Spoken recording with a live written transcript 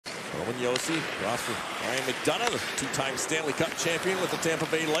Roman Josi, cross for Ryan McDonough, the two-time Stanley Cup champion with the Tampa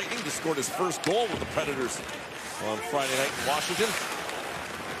Bay Lightning, just scored his first goal with the Predators on Friday night in Washington.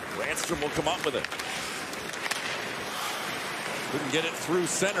 Randstrom will come up with it. Couldn't get it through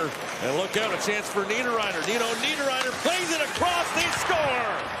center. And look out, a chance for Niederreiter. Niederreiter plays it across, they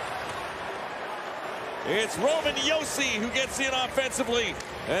score! It's Roman Josi who gets in offensively,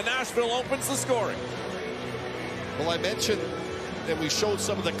 and Nashville opens the scoring. Well, I mentioned, and we showed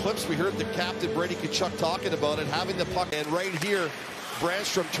some of the clips, we heard the captain, Brady Tkachuk, talking about it, having the puck, and right here,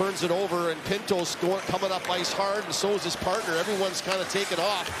 Brandstrom turns it over, and Pinto's coming up ice hard, and so is his partner. Everyone's kind of taken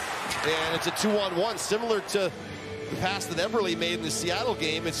off, and it's a 2-on-1, similar to the pass that Eberle made in the Seattle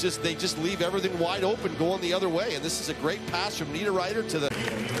game. It's just, they just leave everything wide open going the other way, and this is a great pass from Niederreiter to the...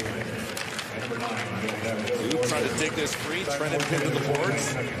 Trying to dig this free, trying to pin to the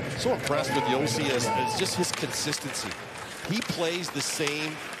boards. So impressed with Josi is just his consistency. He plays the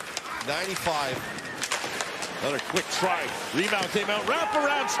same 95. Another quick try. Rebound came out.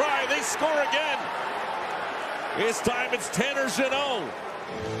 Wraparound try. They score again. This time it's Tanner Jeannot.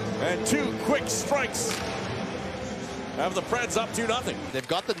 And two quick strikes have the Preds up 2-0. They've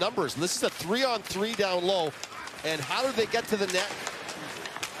got the numbers. This is a 3-on-3 down low. And how do they get to the net?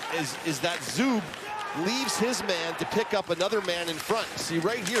 Is that Zub leaves his man to pick up another man in front. See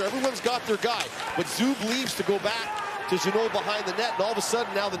right here, everyone's got their guy, but Zub leaves to go back to Jeannot behind the net, and all of a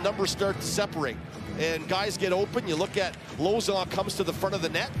sudden now the numbers start to separate. And guys get open. You look at Lauzon comes to the front of the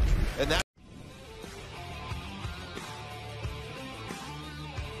net.